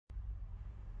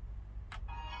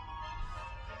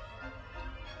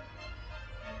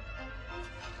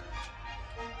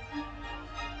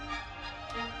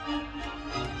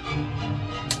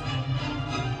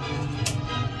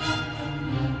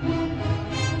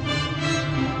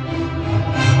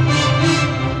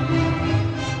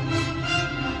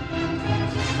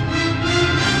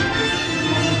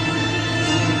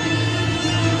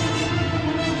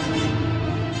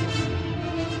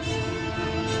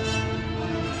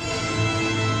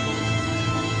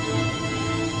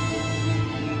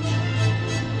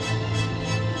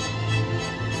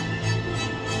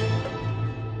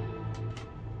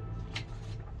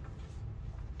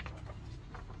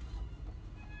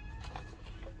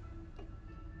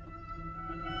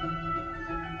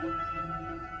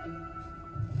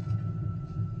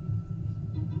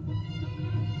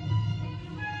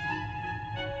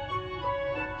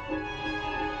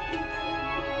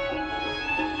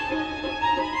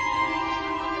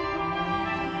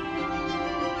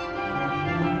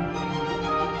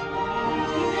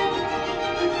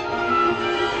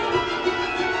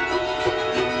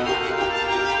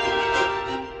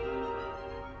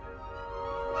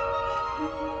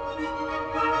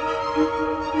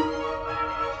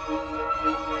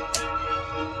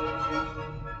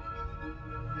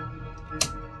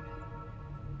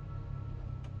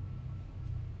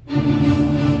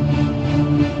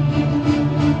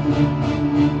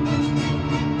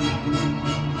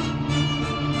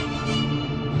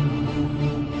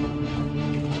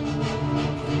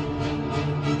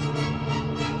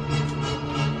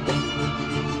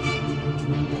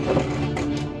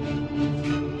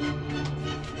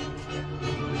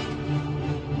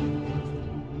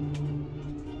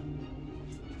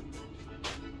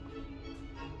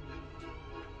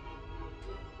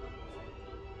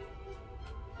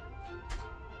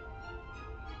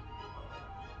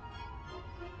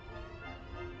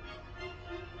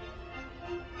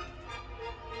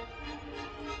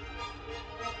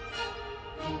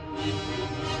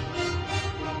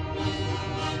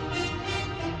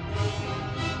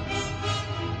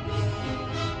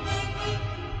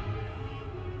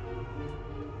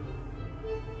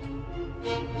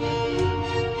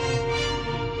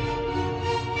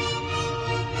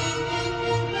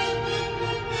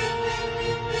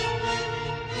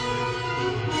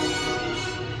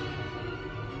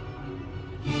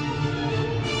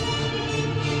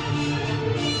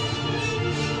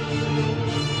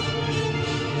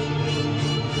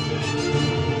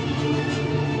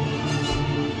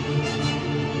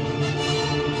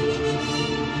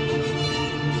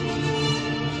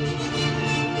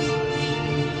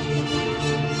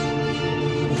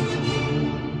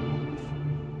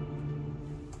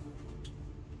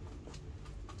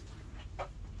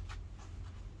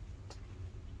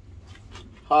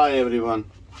Hi everyone,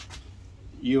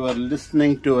 you are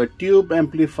listening to a tube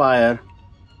amplifier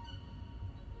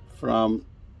from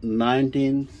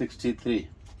 1963.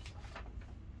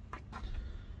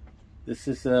 This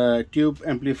is a tube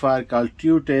amplifier called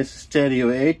Trutest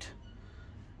Stereo 8.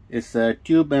 It's a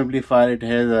tube amplifier. It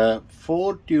has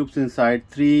 4 tubes inside,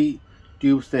 3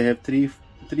 tubes. They have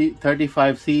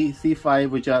 35 C5,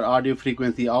 which are audio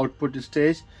frequency output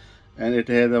stage, and it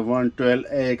has a 112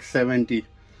 AX70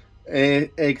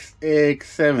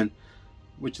 AX7,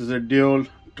 which is a dual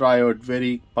triode,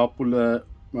 very popular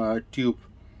tube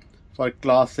for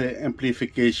class A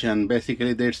amplification.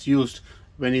 Basically that's used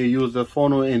when you use the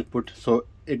phono input, so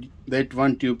that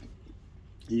one tube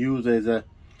used as a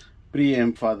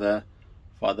preamp for the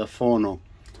phono,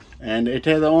 and it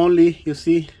has only, you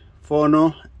see,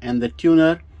 phono and the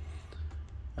tuner,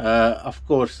 of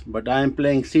course, but I am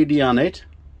playing CD on it,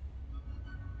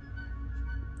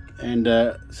 and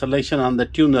selection on the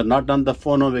tuner, not on the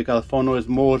phono, because phono is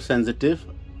more sensitive.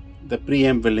 The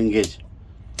preamp will engage,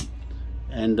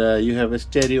 and you have a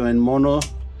stereo and mono,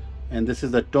 and this is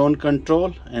the tone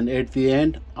control, and at the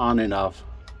end on and off.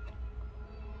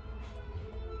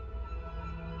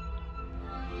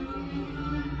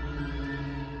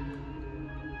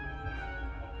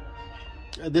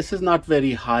 This is not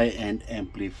very high-end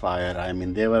amplifier. I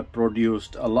mean, they were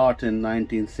produced a lot in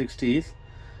 1960s,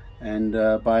 and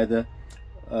by the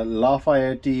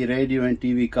Lafayette Radio and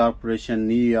TV Corporation,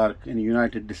 New York in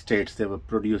United States, they were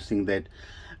producing that.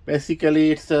 Basically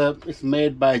it's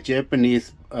made by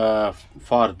Japanese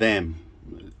for them.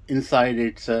 Inside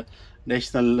it's a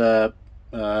national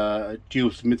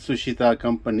tubes, Mitsushita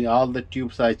company. All the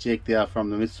tubes I checked, they are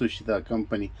from the Mitsushita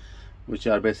company, which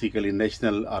are basically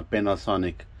national or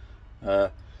Panasonic.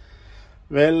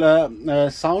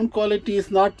 Sound quality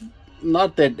is not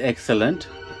that excellent,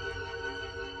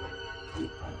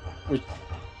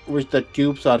 which the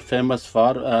tubes are famous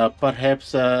for.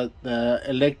 Perhaps the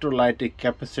electrolytic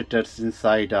capacitors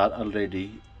inside are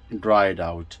already dried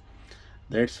out.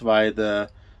 That's why the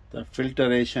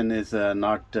filtration is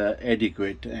not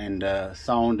adequate, and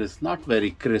sound is not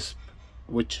very crisp,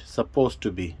 which supposed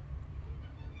to be.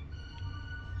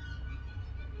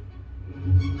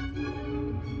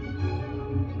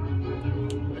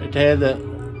 It has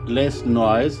less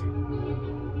noise,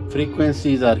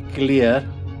 frequencies are clear,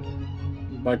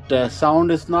 but sound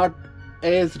is not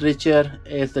as richer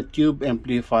as the tube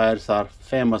amplifiers are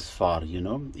famous for, you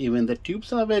know. Even the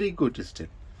tubes are very good still,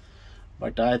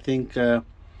 but I think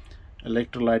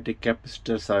electrolytic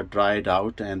capacitors are dried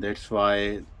out, and that's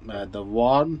why the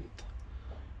warmth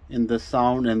in the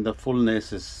sound and the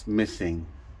fullness is missing.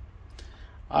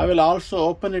 I will also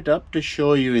open it up to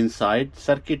show you inside.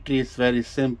 Circuitry is very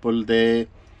simple. They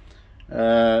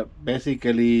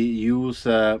basically use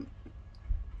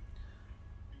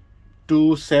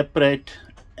 2 separate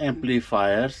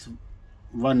amplifiers.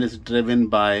 One is driven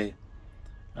by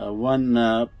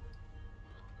one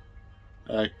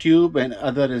tube, and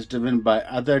other is driven by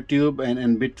other tube, and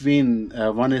in between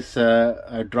one is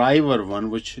a driver one,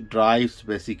 which drives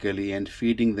basically and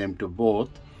feeding them to both.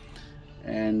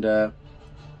 And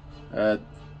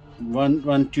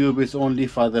one tube is only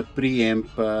for the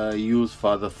preamp used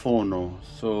for the phono.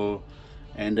 So,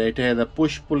 and it has a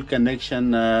push-pull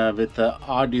connection with the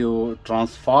audio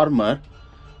transformer.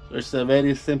 It's a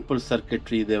very simple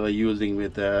circuitry they were using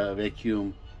with a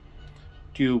vacuum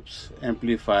tubes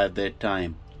amplifier at that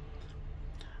time.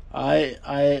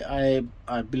 I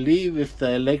believe if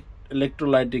the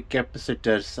electrolytic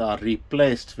capacitors are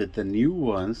replaced with the new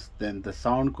ones, then the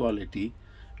sound quality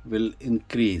will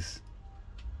increase.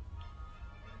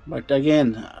 But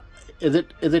again, is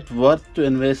it worth to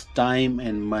invest time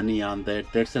and money on that?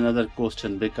 That's another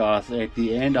question, because at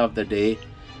the end of the day,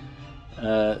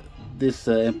 this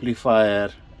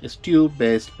amplifier is tube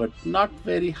based but not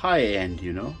very high end,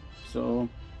 you know. So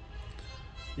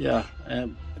yeah,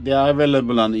 they are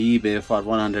available on eBay for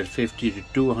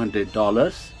 $150 to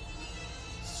 $200.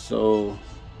 So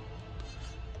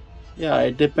yeah,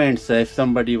 it depends. If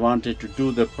somebody wanted to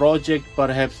do the project,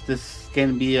 perhaps this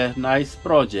can be a nice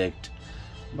project,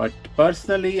 but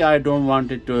personally I don't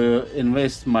want it to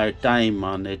invest my time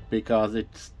on it, because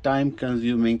it's time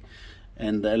consuming,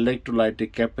 and the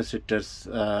electrolytic capacitors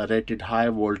rated high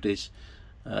voltage,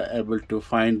 able to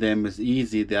find them is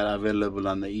easy. They are available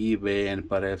on the eBay and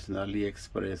perhaps in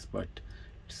AliExpress, but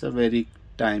it's a very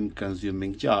time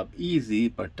consuming job. Easy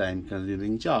but time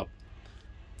consuming job.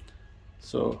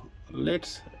 So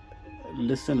let's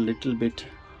listen a little bit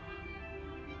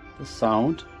the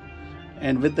sound.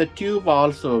 And with the tube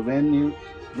also, when you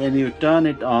turn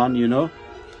it on, you know,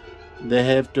 they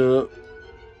have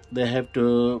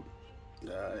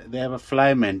a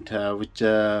filament which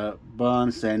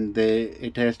burns, and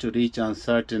it has to reach on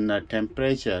certain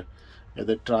temperature.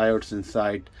 The triodes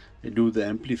inside, they do the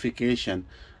amplification.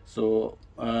 So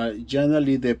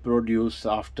generally they produce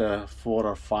after 4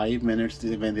 or 5 minutes.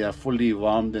 When they are fully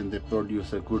warm, then they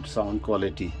produce a good sound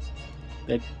quality.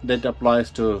 That applies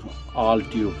to all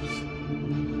tubes.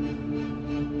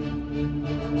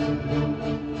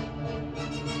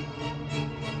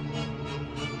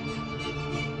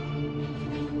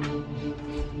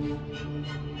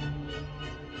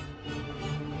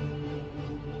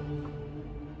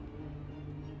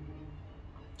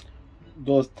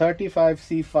 Those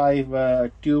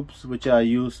 35C5 tubes, which are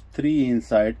used 3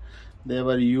 inside, they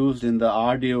were used in the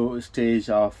audio stage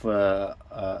of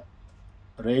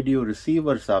radio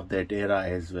receivers of that era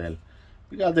as well,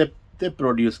 because they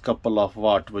produce couple of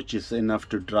watt, which is enough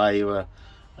to drive a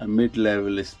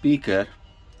mid-level speaker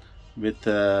with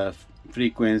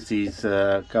frequencies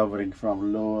covering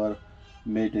from lower,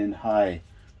 mid and high.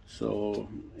 So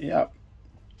yeah,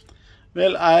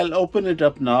 well, I'll open it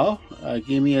up now.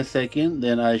 Give me a second,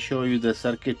 then I'll show you the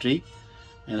circuitry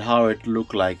and how it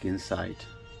look like inside.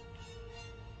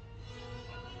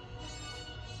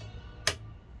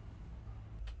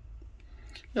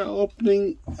 Now,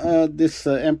 opening this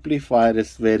amplifier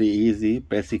is very easy.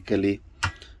 Basically,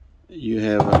 you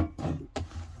have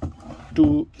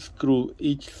 2 screws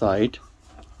each side.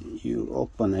 You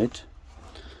open it,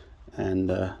 and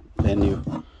then you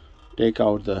take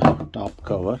out the top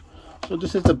cover. So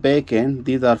this is the back end.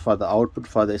 These are for the output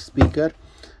for the speaker.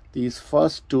 These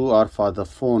first 2 are for the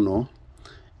phono,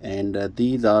 and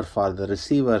these are for the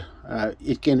receiver.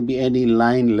 It can be any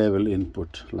line level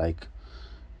input, like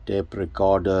tape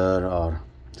recorder or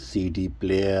CD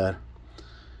player.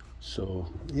 So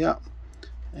yeah,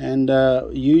 and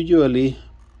usually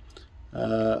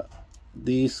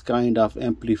these kind of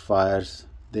amplifiers,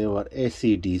 they were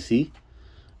AC/DC,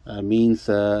 means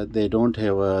they don't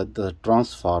have the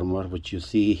transformer which you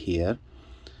see here,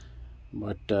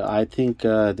 but I think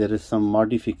there is some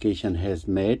modification has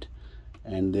made,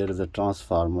 and there is a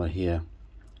transformer here.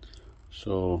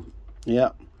 So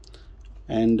yeah,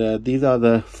 and these are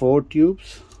the 4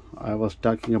 tubes I was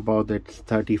talking about, that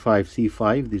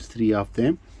 35C5, these 3 of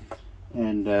them,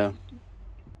 and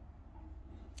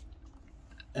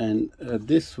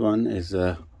this one is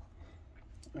a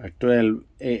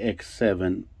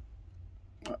 12AX7,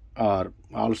 or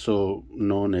also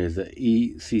known as the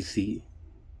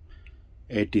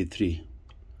ECC83,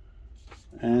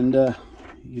 and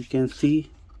you can see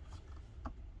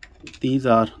these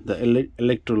are the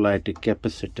electrolytic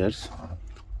capacitors.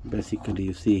 Basically,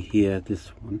 you see here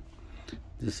this one.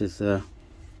 This is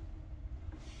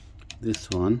this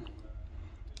one.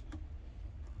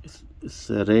 It's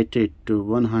rated to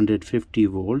 150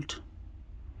 volt.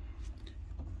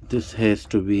 This has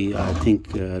to be, I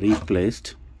think,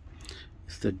 replaced.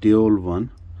 It's the dual one.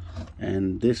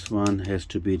 and this one has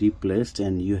to be replaced,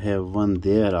 and you have one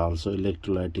there also,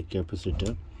 electrolytic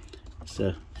capacitor. It's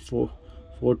a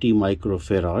 40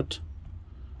 microfarad.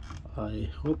 I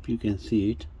hope you can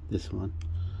see it. This one,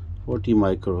 40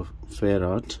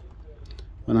 microfarad,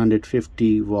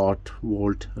 150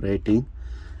 volt rating,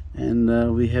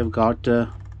 and we have got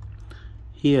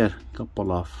here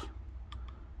couple of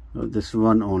this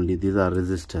one only. These are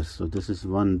resistors, so this is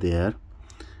one there,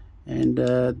 and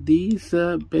these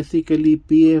basically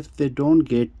PF, they don't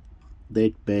get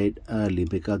that bad early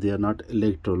because they are not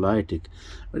electrolytic.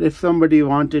 But if somebody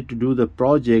wanted to do the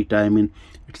project, I mean,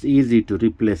 it's easy to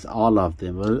replace all of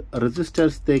them. Well,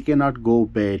 resistors, they cannot go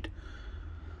bad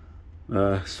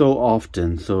so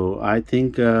often. So I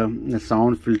think the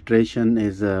sound filtration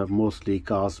is mostly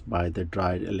caused by the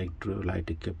dried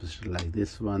electrolytic capacitor, like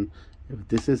this one. If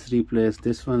this is replaced,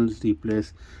 this one is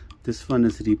replaced, this one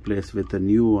is replaced with a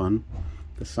new one,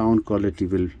 the sound quality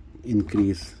will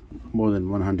increase more than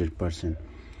 100%.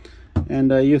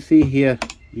 And you see here,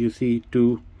 you see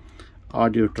two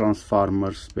audio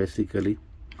transformers basically.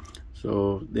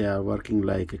 So they are working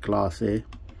like a class A,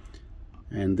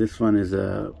 and this one is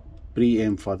a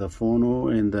preamp for the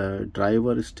phono in the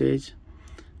driver stage,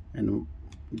 and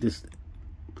this,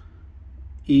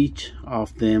 each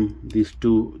of them, these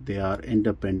two, they are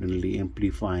independently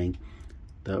amplifying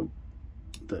the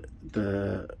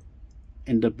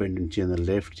independent channel,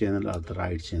 left channel or the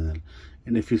right channel.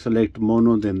 And if you select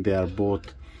mono, then they are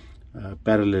both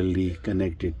parallelly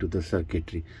connected to the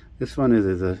circuitry. This one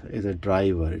is a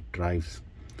driver, it drives.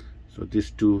 So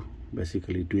these two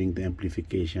basically doing the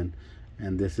amplification,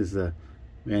 and this is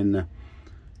when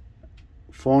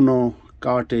phono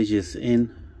cartridge is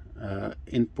in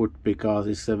input, because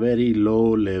it's a very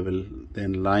low level,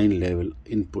 then line level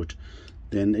input,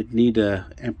 then it need a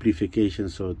amplification.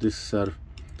 So this serve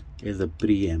is a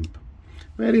preamp.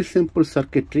 Very simple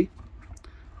circuitry.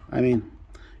 I mean,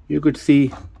 you could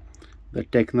see the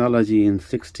technology in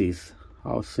 60s,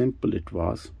 how simple it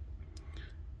was.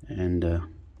 And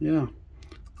yeah,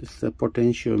 this is a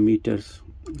potentiometers,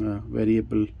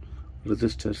 variable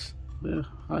resistors. They're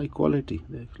high quality,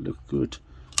 they look good,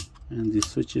 and the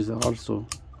switches are also.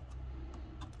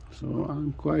 So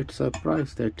I'm quite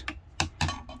surprised that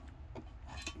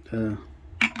it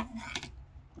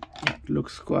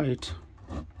looks quite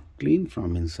clean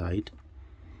from inside,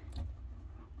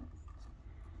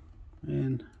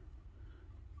 and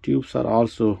tubes are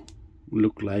also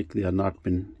look like they are not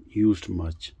been used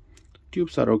much.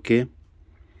 Tubes are okay.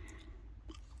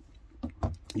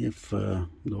 If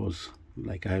those,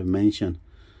 like I have mentioned,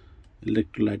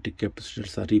 electrolytic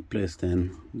capacitors are replaced,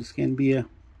 then this can be a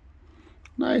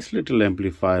nice little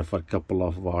amplifier for a couple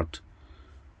of watt.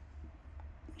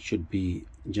 Should be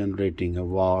generating a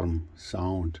warm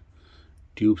sound.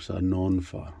 Tubes are known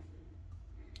for.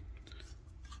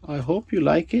 I hope you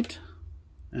like it,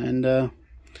 and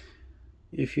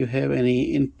if you have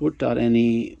any input or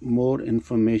any more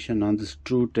information on this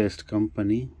Trutest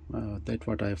company, that's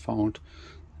what I found.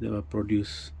 They were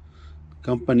produced,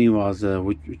 company was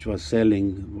which was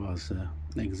selling, was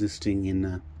existing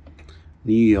in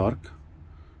New York,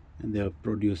 and they were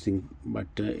producing, but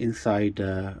inside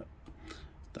the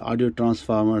audio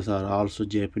transformers are also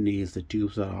Japanese, the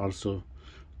tubes are also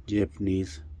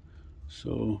Japanese.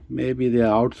 So maybe they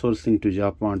are outsourcing to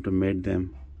Japan to make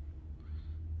them,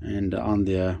 and on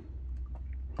their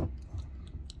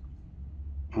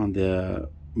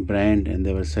brand, and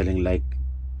they were selling like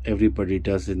everybody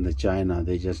does in the China.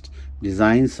 They just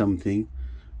design something,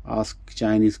 ask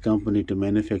Chinese company to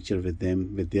manufacture with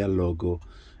them with their logo,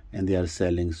 and they are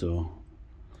selling. So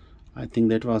I think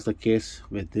that was the case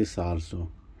with this also.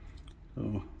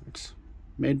 So it's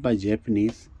made by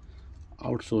Japanese,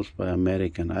 outsourced by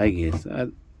American, I guess.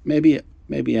 Maybe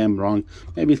I'm wrong.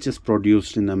 Maybe it's just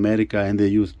produced in America and they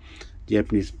use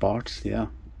Japanese parts. Yeah,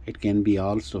 it can be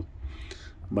also.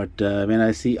 But when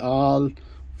I see all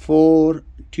 4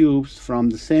 tubes from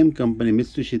the same company,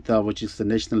 Mitsushita, which is the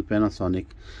national Panasonic,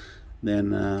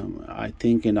 then I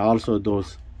think, and also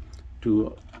those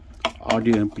 2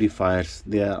 audio amplifiers,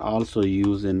 they are also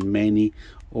used in many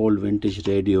old vintage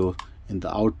radio in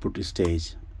the output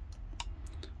stage.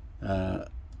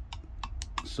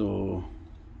 So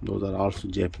those are also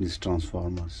Japanese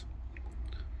transformers.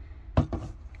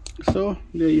 So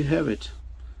there you have it,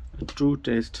 a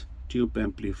Trutest Tube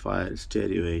Amplifier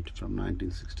Stereo 8 from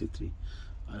 1963.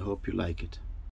 I hope you like it.